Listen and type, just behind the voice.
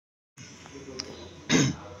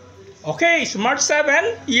Okay, it's March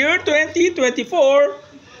 7, year 2024.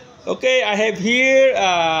 Okay, I have here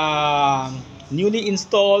newly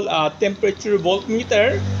installed temperature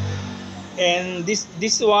voltmeter, and this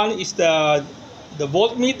one is the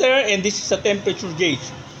voltmeter, and this is a temperature gauge.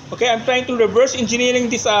 Okay, I'm trying to reverse engineering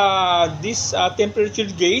this temperature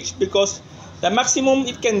gauge because the maximum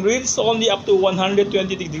it can reach is only up to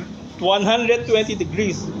 120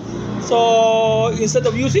 degrees. So instead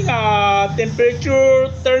of using a temperature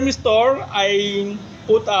thermistor, I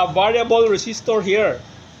put a variable resistor here.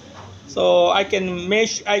 So I can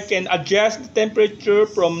adjust the temperature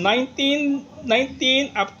from 19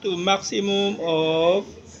 up to maximum of,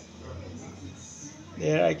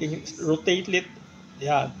 there I can rotate it.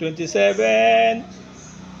 Yeah, 27,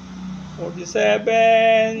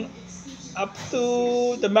 47, up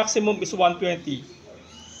to the maximum is 120.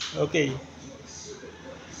 Okay.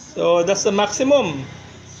 So that's the maximum.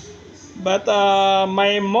 But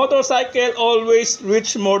my motorcycle always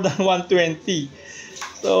reach more than 120.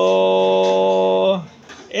 So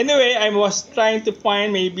anyway, I was trying to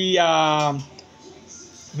find maybe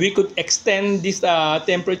we could extend this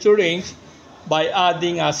temperature range by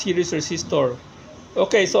adding a series resistor.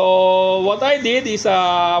 Okay, so what I did is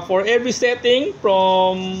for every setting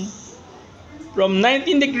from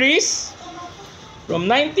 19 degrees, from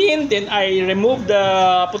 19, then I remove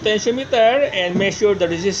the potentiometer and measure the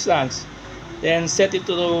resistance. Then set it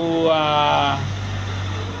to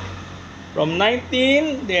from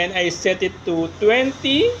 19, then I set it to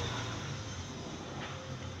 20.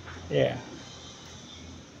 Yeah.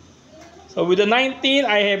 So with the 19,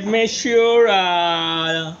 I have measured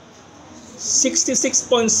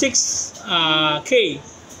 66.6 K.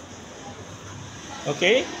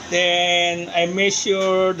 Okay. Then I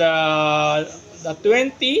measure the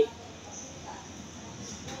 20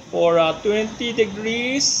 for 20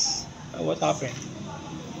 degrees. What happened?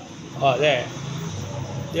 Oh, there.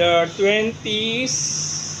 There are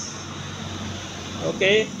 20s.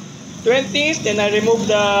 Okay. 20s, then I remove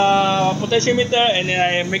the potentiometer and then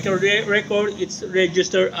I make a record. It's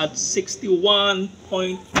registered at 61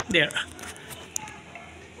 point there.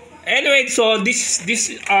 Anyway, so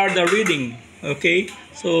these are the reading. Okay,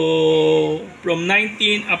 so from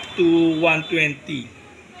 19 up to 120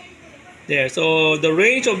 there. So the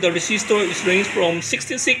range of the resistor is range from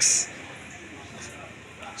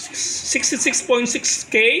 66.6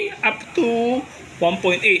 K up to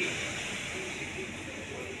 1.8.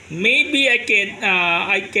 Maybe I can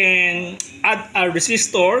add a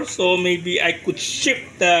resistor, so maybe I could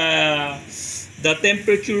shift the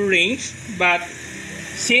temperature range. But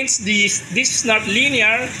since this is not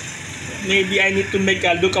linear, maybe I need to make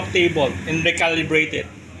a lookup table and recalibrate it.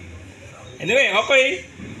 Anyway, okay,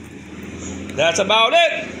 that's about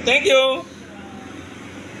it. Thank you.